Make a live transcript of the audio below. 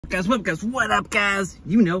What up, guys?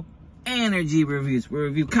 You know, energy reviews. We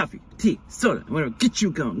review coffee, tea, soda, whatever. Get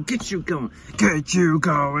you going.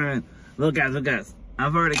 Look, guys.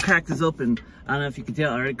 I've already cracked this open. I don't know if you can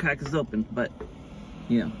tell. I already cracked this open, but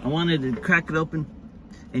you know, I wanted to crack it open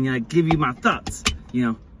and give you my thoughts.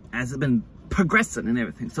 As it's been progressing and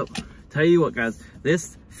everything. So, tell you what, guys.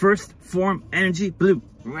 This first phorm energy blue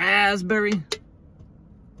raspberry.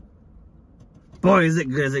 Boy, is it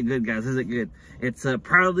good, guys. Is it good? It's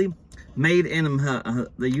proudly made in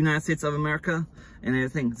the United States of America and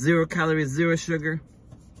everything. 0 calories, 0 sugar.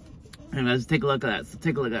 And let's take a look at that. So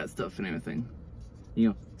take a look at that stuff and everything.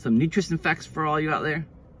 Some nutrition facts for all you out there.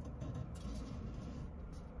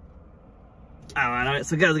 All right.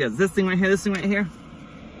 So guys, this thing right here.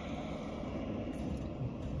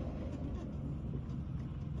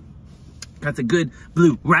 Got a good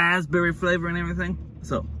blue raspberry flavor and everything.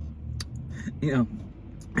 So, it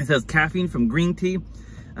says caffeine from green tea,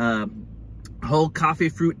 whole coffee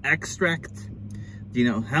fruit extract.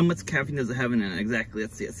 How much caffeine does it have in it exactly?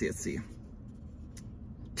 Let's see.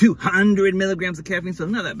 200 milligrams of caffeine, so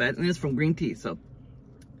not that bad. And it's from green tea, so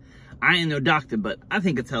I ain't no doctor, but I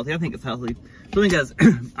think it's healthy. So, guys,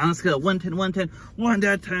 on a scale of 1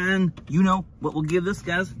 to 10, you know what we'll give this,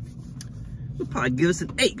 guys? We'll probably give this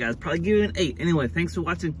an 8, guys. Probably give it an 8. Anyway, thanks for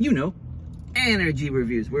watching, energy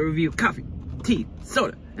reviews. We review coffee, tea,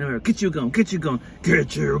 soda, and we'll get you going. All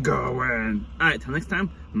right, till next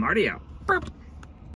time, Marty out. Burp.